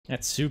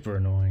That's super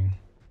annoying.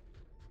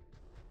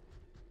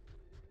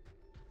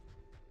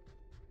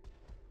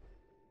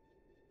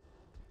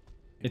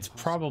 It's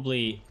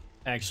probably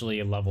actually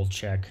a level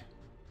check.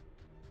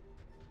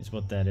 Is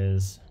what that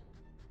is.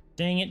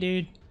 Dang it,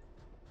 dude.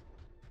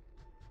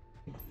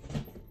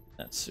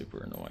 That's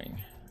super annoying.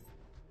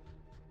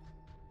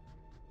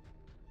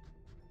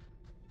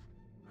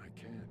 I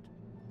can't.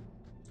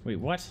 Wait,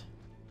 what?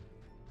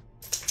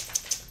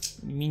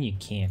 What do you mean you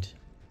can't?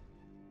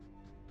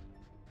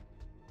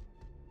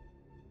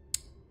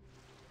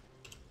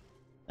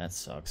 That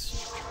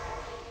sucks.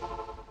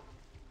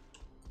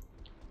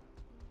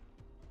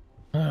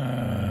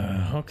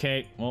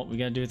 Okay, well, we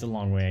gotta do it the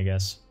long way, I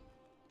guess.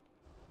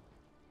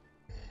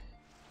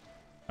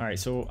 Alright,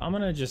 so I'm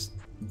gonna just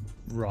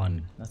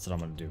run. That's what I'm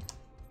gonna do.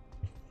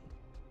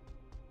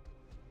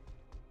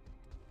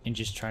 And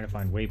just try to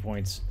find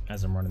waypoints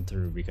as I'm running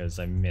through because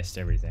I missed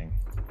everything.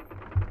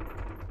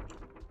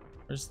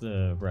 Where's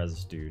the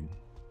res dude?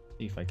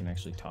 See if I can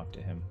actually talk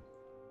to him.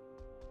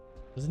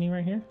 Isn't he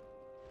right here?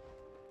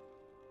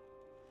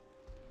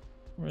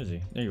 Where is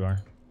he? There you are.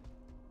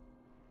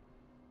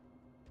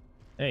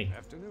 Hey.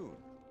 Afternoon.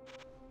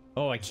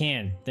 Oh, I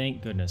can.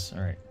 Thank goodness.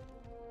 Alright.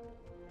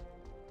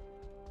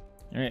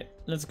 Alright,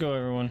 let's go,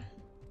 everyone.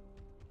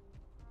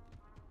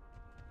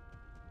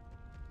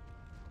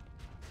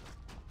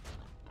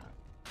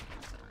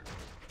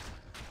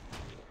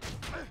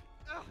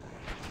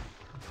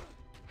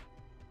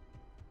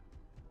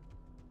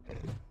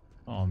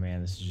 Oh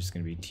man, this is just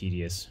gonna be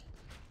tedious.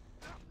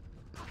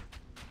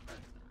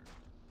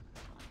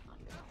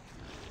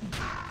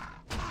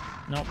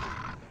 Nope.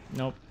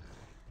 Nope.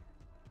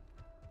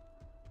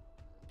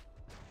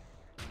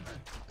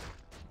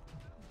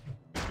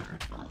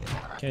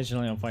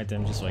 Occasionally I'll fight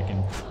them just so I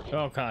can,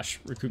 oh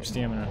gosh, recoup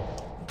stamina.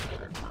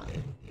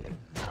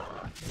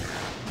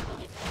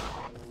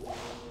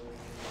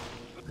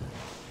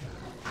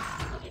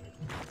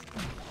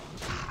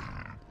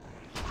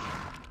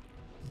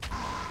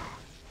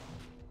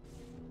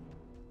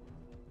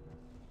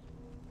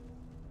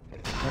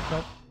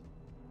 Nope.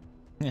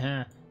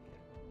 Yeah.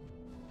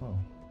 Oh.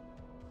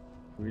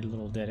 Weird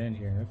little dead end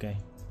here. Okay.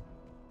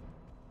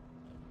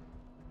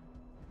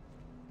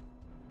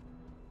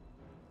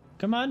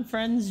 Come on,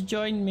 friends,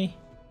 join me.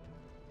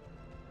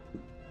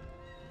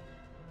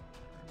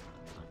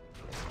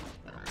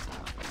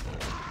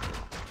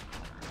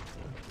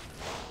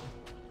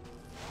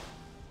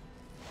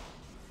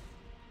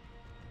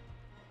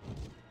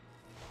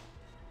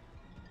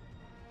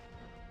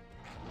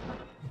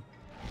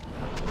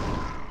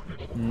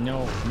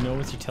 No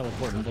with your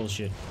teleporting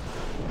bullshit.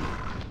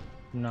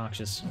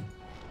 Obnoxious.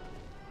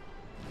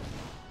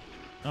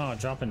 Oh,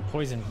 dropping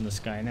poison from the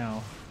sky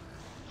now.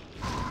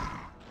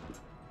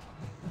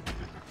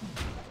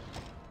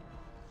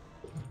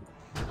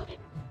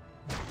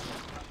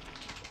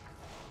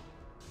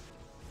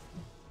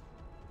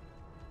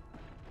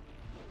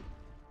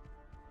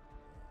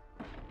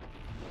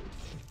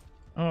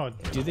 Oh,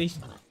 do they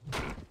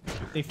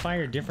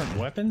fire different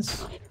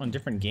weapons on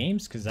different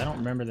games? Because I don't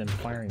remember them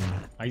firing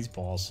ice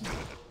balls.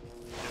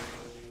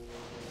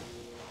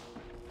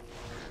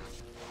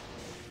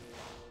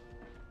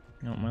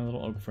 No, my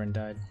little oak friend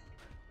died.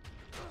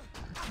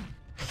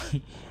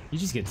 He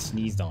just gets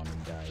sneezed on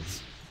and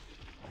dies.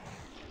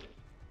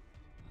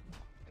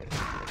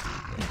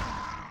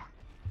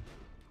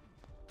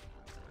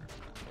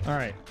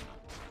 Alright.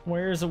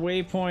 Where's a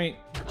waypoint?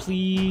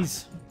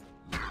 Please.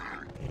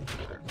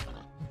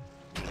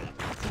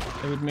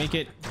 It would make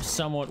it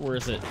somewhat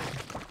worth it.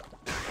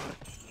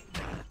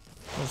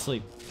 Go to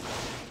sleep.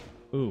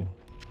 Ooh.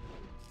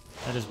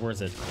 That is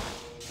worth it.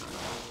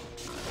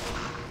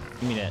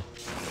 Give me that.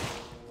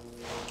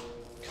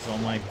 Because all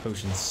my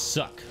potions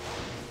suck.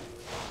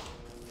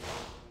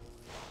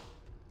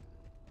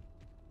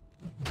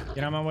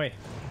 Get out of my way.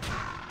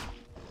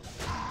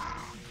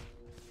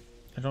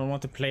 I don't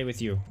want to play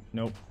with you.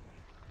 Nope.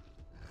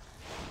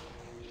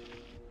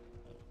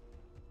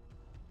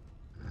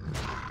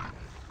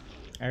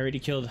 I already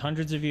killed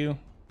hundreds of you.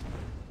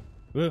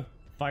 Woo,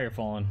 fire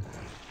falling.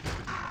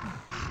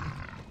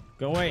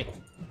 Go away.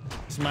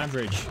 It's my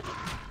bridge.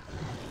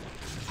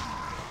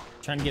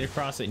 Trying to get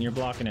across it and you're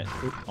blocking it.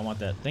 Oop, I want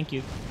that. Thank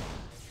you.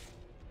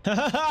 Ha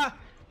ha ha!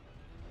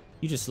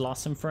 You just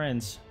lost some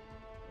friends.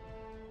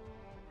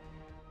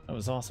 That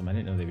was awesome. I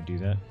didn't know they would do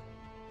that.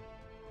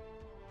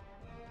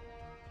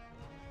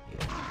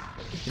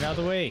 Get out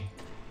of the way.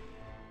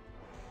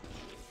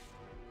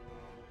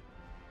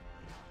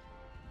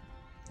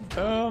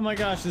 Oh my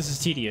gosh, this is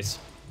tedious.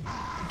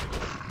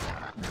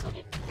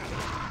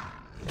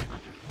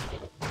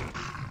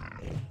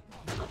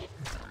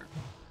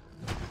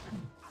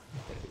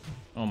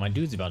 Oh, my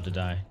dude's about to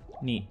die.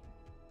 Neat.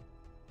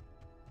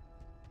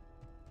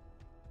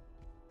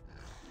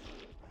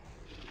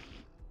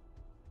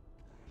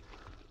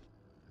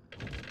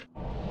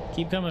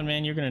 Keep coming,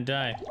 man. You're gonna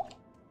die.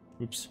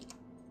 Oops.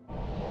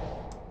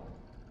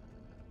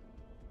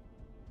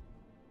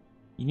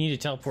 You need to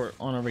teleport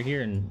on over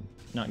here and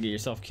not get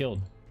yourself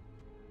killed.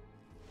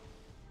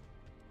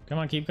 Come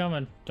on, keep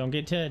coming. Don't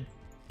get Ted.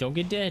 Don't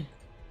get dead.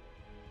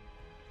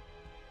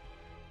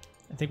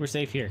 I think we're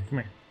safe here. Come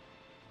here.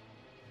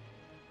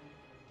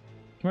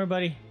 Come here,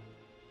 buddy.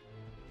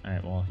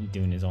 Alright, well, he's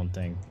doing his own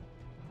thing.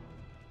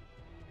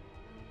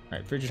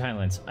 Alright, Frigid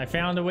Highlands. I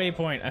found a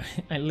waypoint.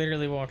 I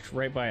literally walked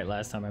right by it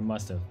last time. I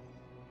must have.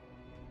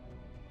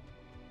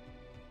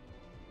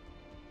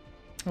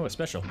 Oh, a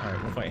special.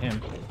 Alright, we'll fight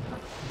him.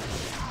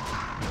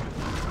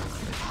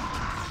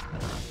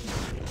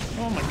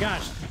 Oh my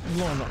gosh! He's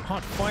blowing the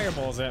hot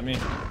fireballs at me.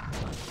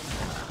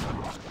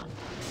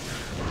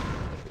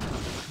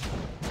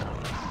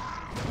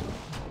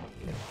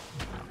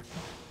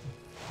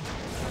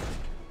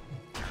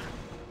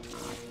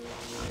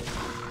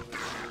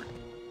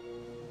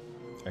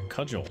 A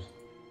cudgel.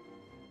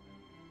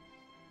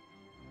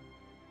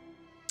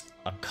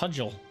 A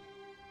cudgel.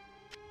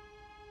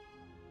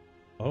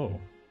 Oh.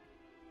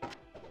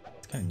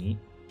 It's kind of neat.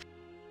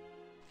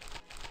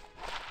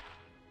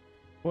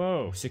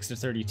 Whoa, 6 to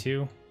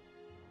 32. What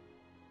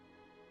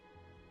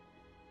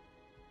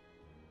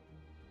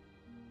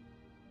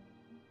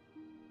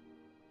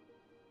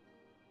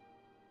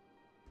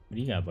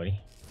do you got, buddy?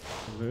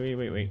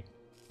 Wait.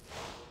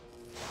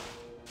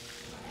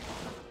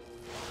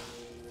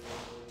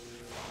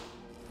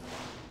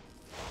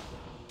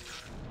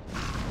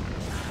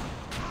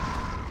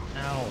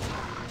 Ow.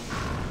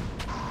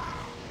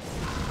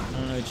 I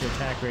don't know what your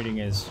attack rating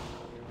is.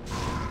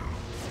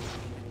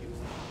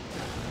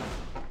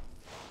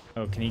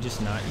 Oh, can he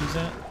just not use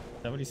that?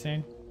 Is that what he's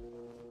saying?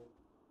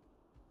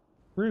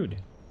 Rude. You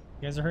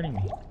guys are hurting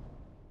me.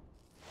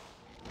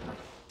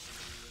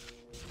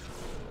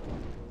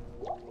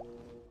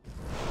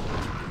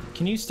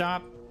 Can you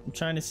stop? I'm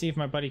trying to see if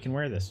my buddy can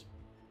wear this.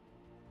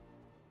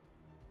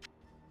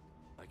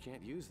 I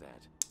can't use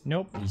that.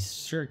 Nope, he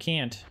sure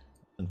can't.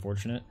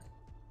 Unfortunate.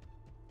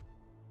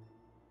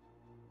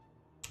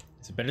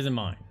 Is it better than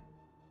mine?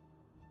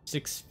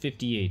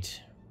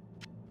 658.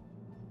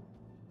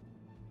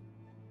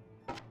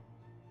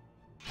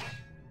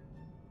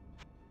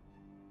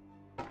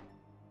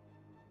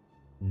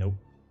 Nope.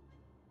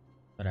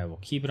 But I will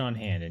keep it on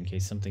hand in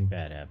case something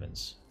bad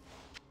happens.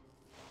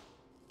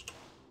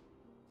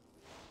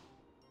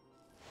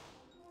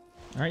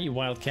 Alright, you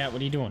wildcat, what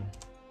are you doing?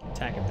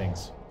 Attacking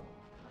things.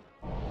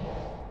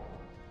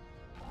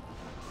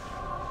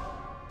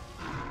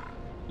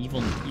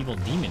 Evil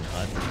demon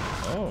hut.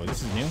 Oh,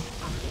 this is new.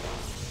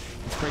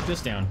 Let's break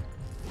this down.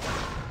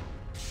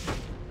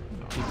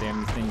 See if they have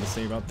anything to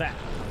say about that.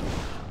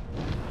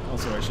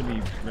 Also, I should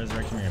be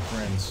resurrecting my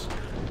friends.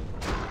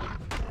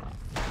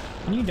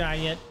 Can you die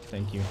yet?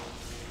 Thank you.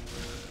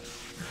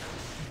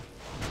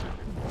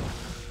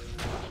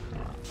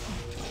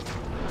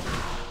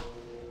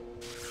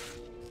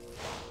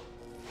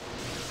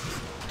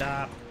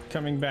 Stop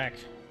coming back.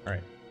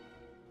 Alright.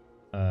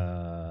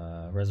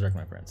 Resurrect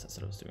my friends. That's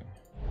what I was doing.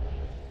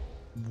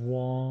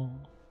 Wah.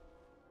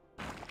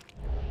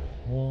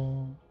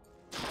 Wah.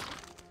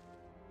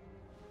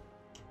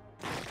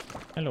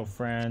 Hello,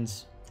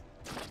 friends.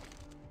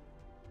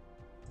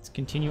 Let's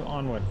continue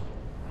onward.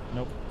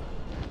 Nope.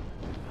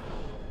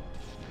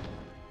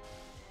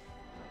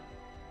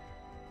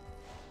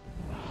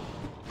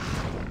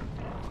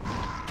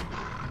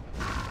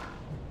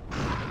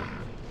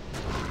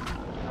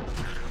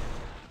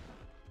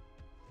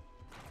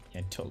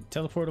 Yeah,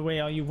 teleport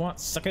away all you want,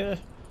 sucker.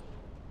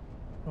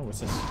 Oh, what's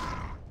this?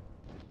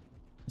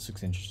 This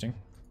looks interesting.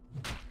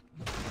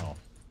 Oh.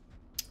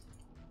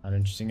 Not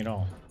interesting at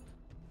all.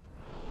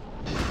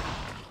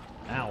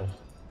 Ow.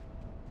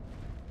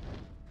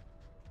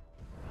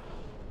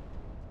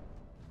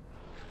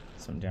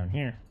 Something down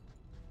here.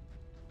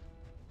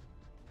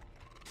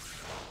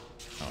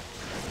 Oh,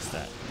 what's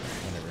that?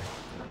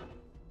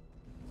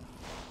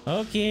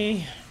 Whatever.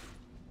 Okay.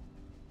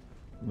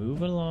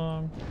 Move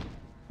along.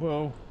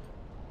 Whoa.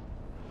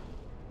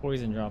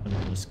 Poison dropping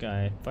from the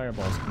sky.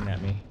 Fireballs coming at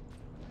me.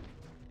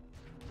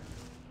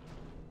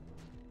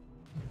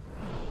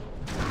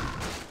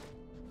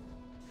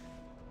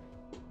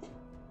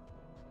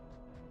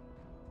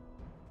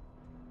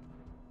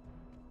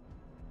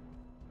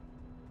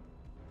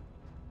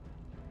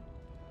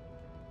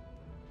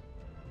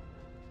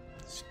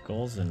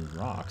 Skulls and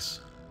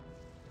rocks.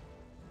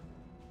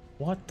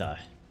 What the?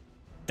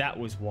 That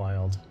was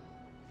wild.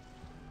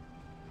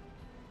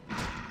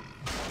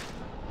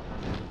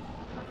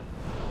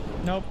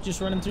 Nope, just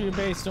running through your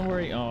base, don't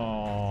worry.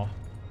 Oh.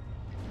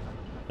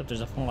 But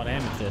there's a fallen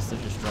amethyst that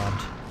just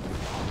dropped.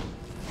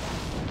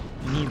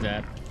 I need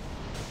that.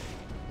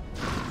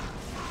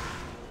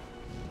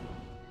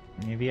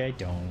 Maybe I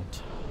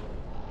don't.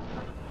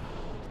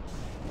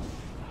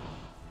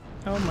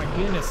 Oh my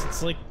goodness,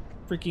 it's like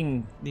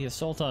freaking the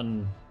assault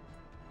on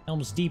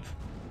Helm's Deep.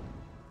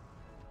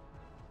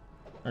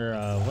 Or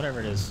whatever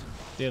it is.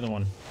 The other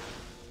one.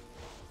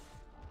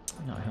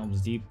 Not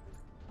Helm's Deep.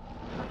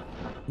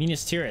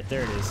 Minas Tirith,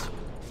 there it is.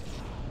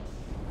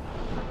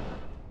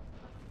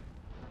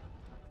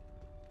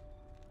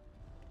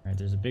 Alright,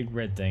 there's a big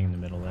red thing in the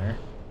middle there.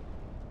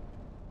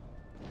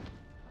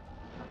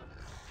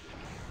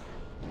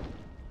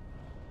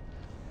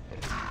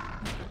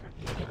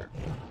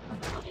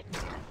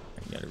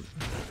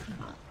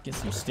 Get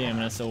some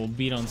stamina so we'll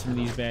beat on some of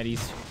these baddies.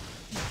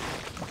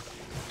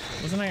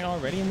 Wasn't I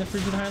already in the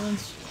Frigid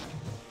Highlands?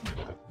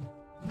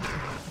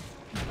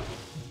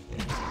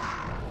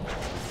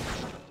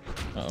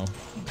 Uh-oh.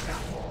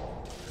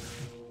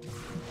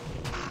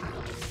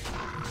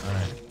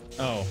 Alright.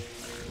 Oh.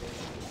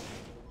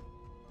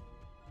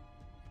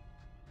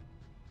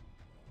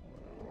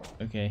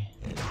 Okay.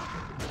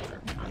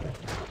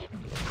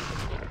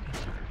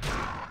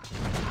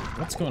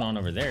 What's going on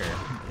over there?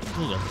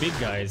 Those are big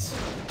guys.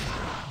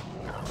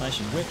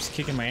 Flashing whips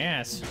kicking my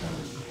ass.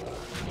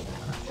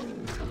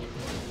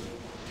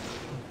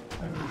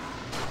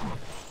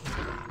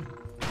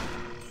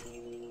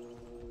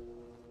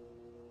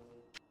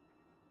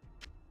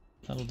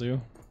 That'll do.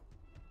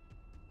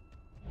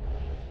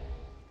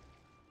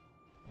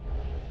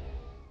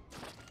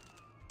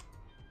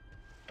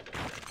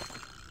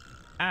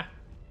 Ah!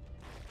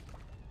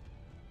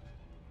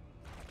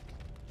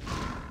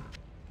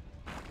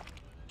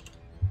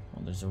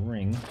 Well, there's a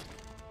ring.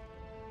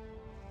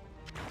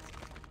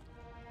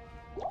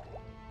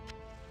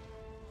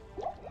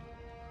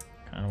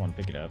 I don't want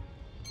to pick it up.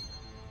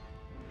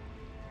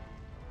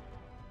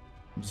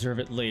 Observe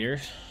it later.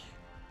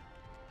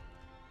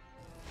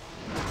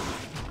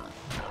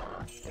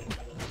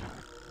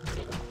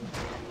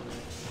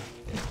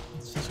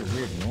 It's such a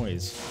weird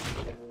noise.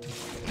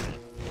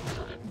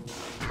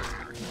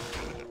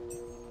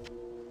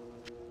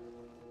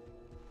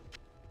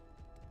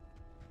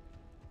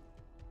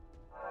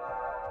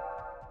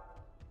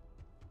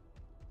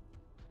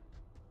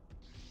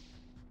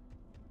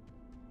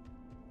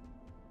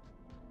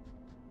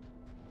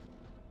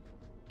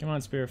 Come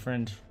on, spirit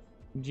friend.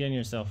 Gen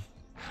yourself.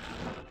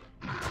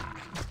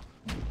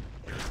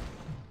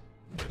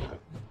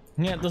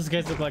 Yeah, those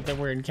guys look like they're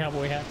wearing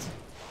cowboy hats.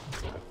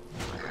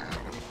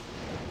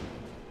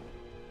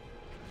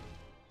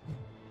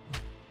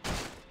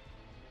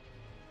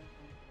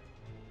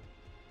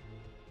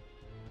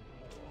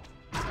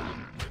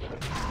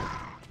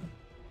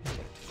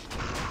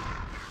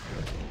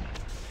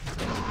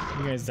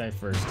 You guys die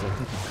first. I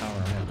think you power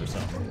them up or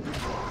something.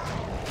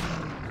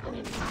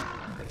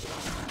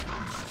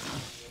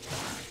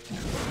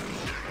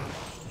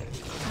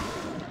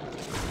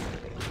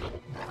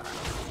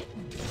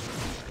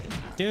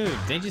 Dude,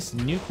 they just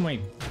nuked my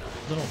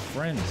little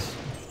friends.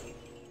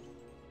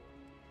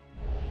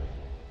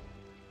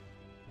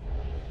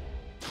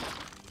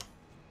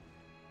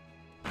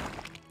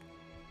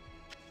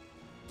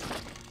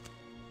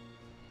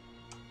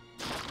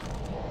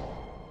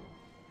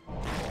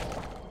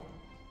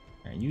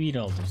 Alright, you eat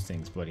all those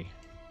things, buddy.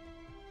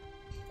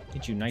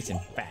 Get you nice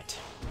and fat.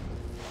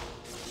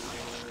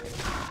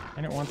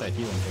 I don't want that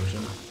healing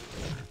potion.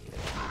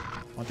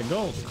 I want the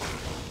gold.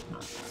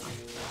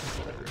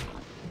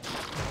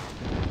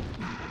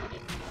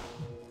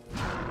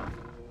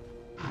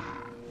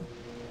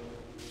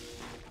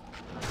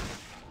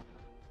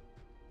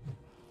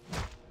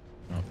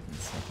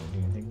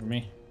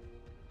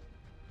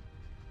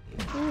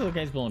 The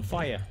guy's blowing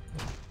fire.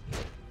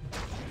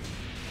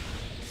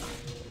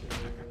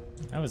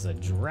 That was a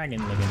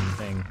dragon-looking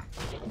thing.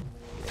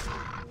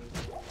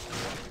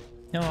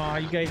 Aw,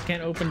 you guys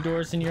can't open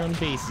doors in your own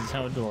bases.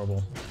 How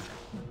adorable.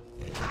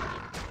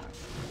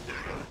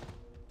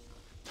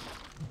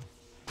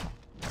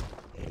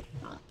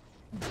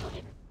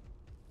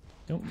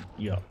 Don't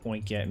you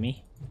oink at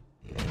me.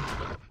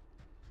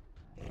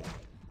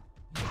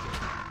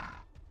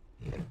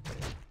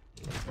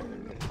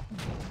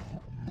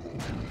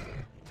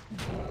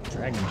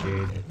 Dragon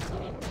Jade.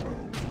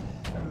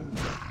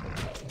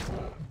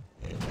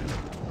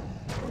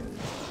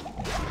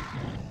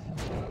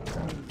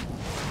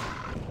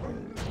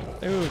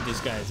 Ooh, this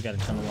guy's got a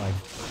ton of life.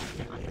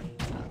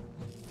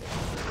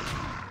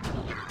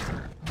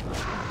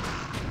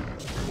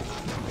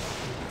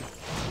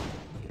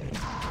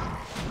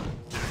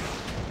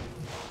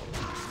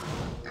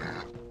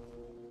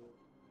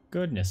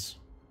 Goodness.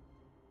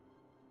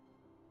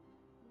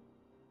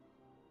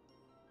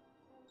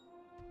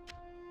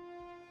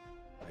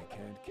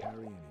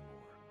 Carry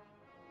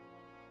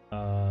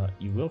anymore.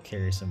 You will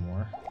carry some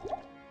more.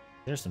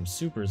 There's some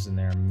supers in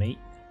there, mate.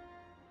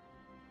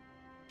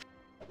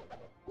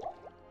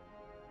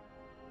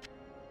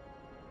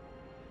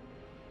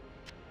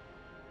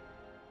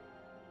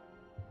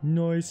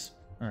 Nice.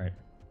 All right.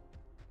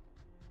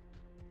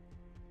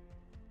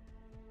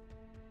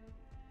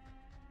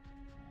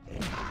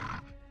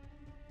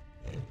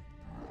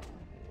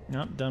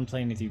 Nope, done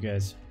playing with you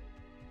guys.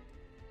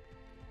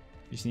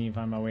 Just need to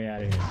find my way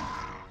out of here.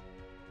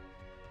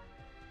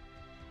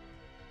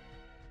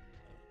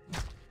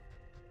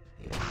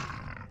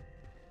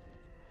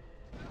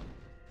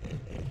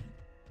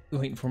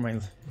 Waiting for my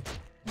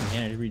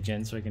mana to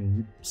regen so I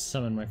can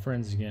summon my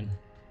friends again.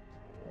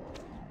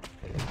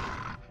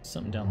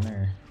 Something down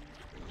there.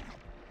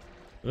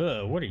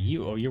 Ugh, what are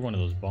you? Oh, you're one of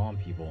those bomb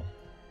people.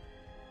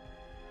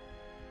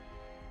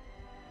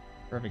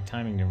 Perfect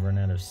timing to run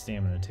out of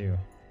stamina too.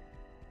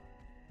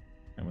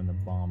 And when the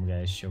bomb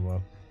guys show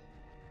up.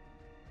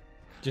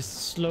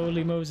 Just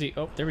slowly mosey.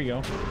 Oh, there we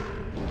go.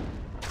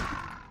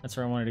 That's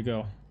where I wanted to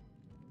go.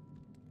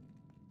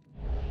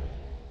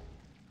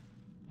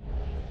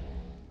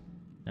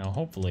 Now,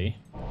 hopefully,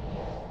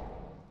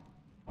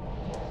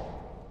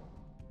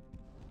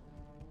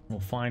 we'll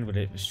find what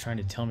it was trying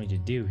to tell me to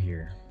do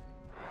here.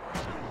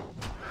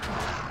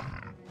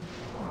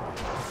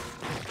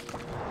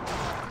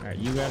 Alright,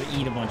 you gotta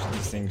eat a bunch of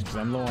these things, because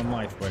I'm low on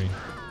life, buddy.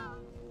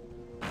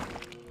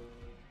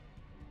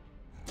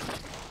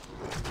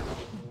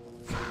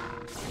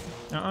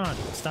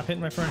 Stop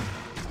hitting my friend.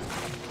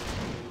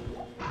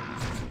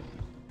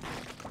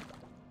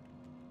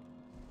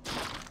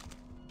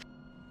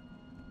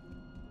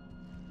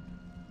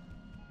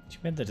 Too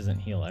bad that doesn't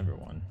heal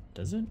everyone,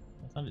 does it?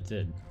 I thought it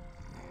did.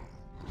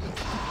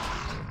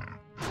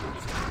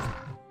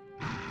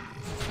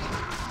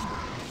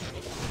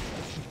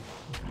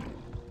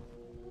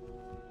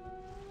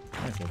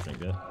 I still think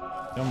that.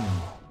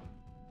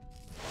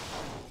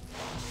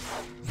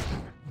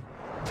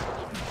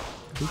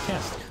 Who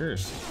cast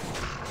Curse?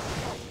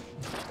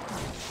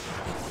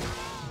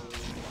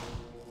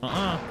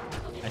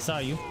 I saw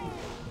you.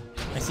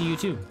 I see you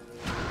too.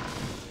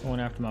 Going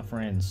after my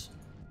friends.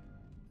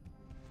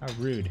 How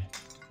rude.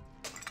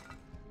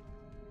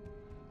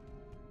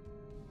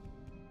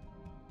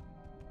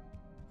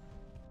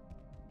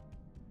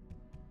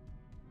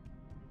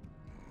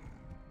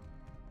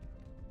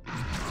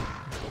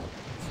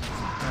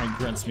 Alright,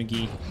 Grunts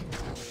McGee.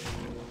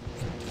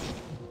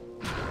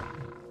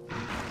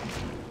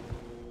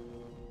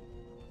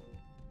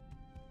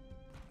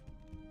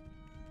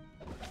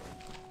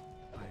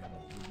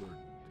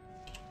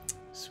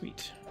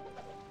 Sweet.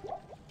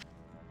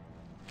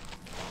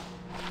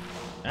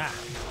 Ah!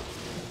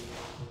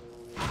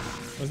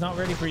 Was not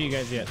ready for you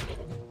guys yet.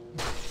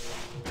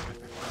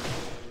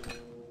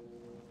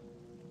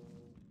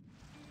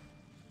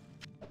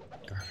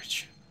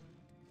 Garbage.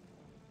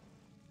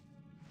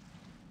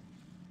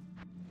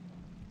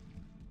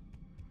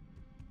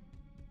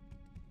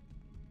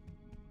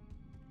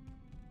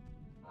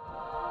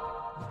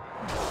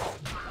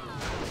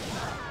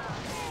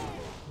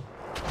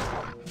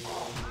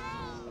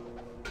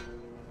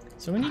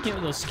 So when you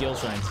get those skill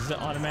shrines, does it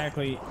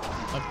automatically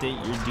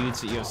update your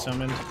dudes that you have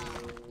summoned?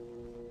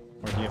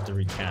 Or do you have to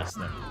recast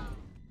them?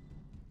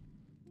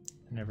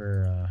 I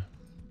never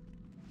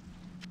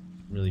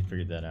really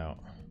figured that out.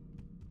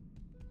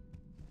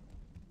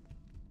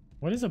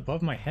 What is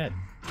above my head?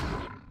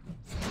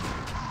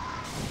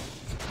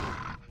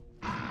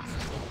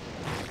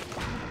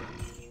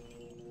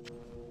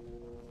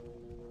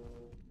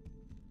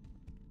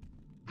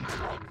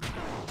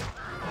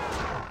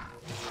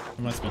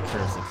 It must be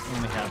cursed. It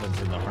only happens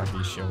when the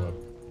harpies show up.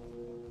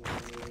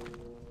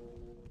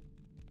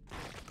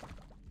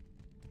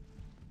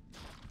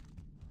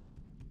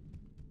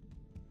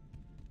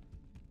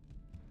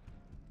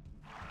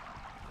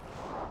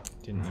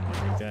 Didn't need to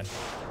drink that.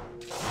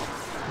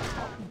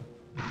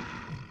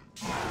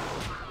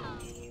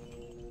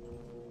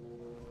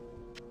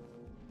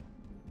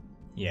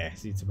 Yeah,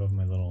 see, it's above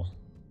my little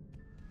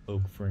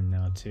oak fern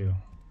now too.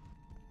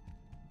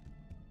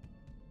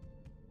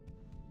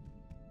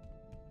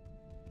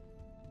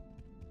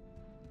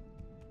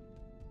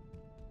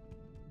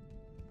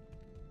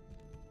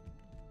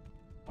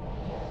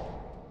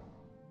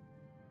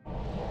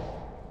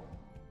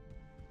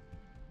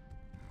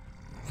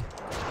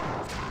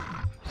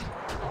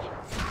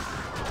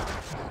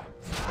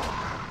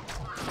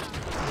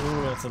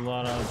 That's a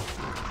lot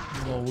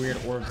of little weird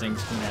orb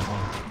things from that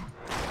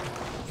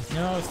one.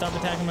 No, stop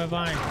attacking my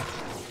vine.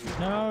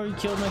 No, you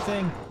killed my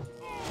thing.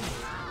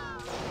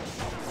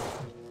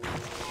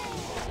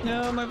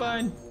 No, my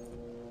vine.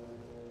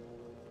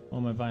 Oh,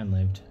 my vine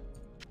lived.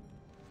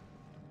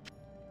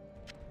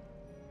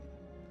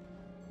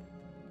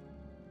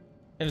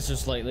 And it's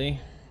just slightly.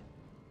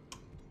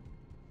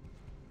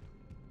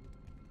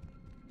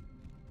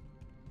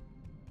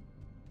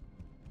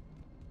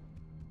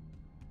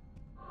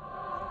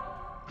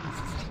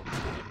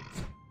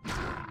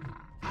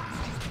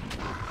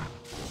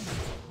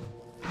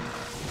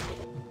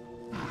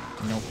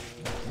 Nope.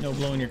 No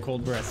blowing your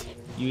cold breath.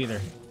 You either.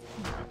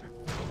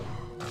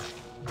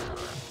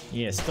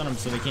 Yeah, stun them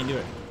so they can't do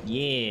it.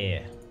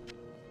 Yeah.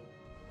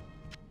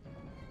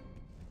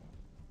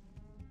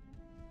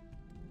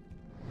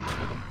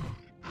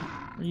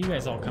 Where are you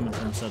guys all coming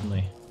from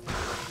suddenly?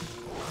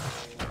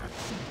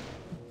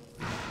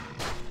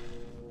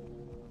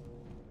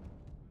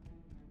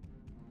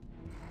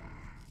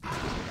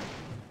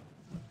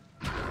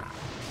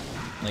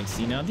 Like,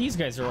 see, now these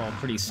guys are all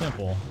pretty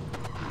simple.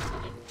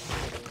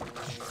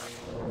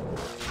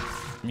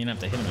 I mean, I have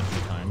to hit them a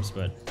few times,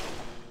 but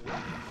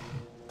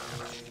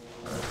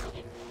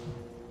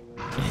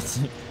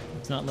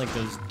it's not like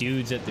those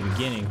dudes at the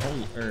beginning,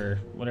 or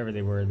whatever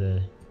they were,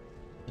 the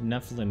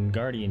Nephilim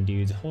Guardian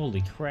dudes.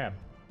 Holy crap.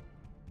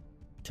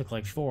 Took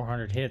like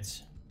 400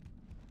 hits.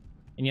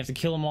 And you have to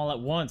kill them all at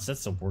once.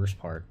 That's the worst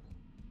part.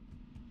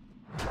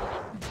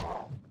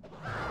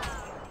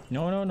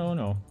 No, no, no,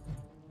 no.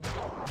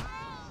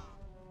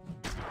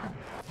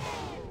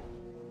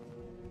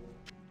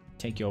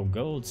 Take your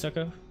gold,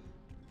 sucker.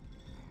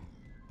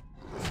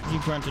 What are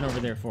you grunting over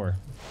there for?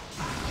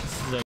 This is a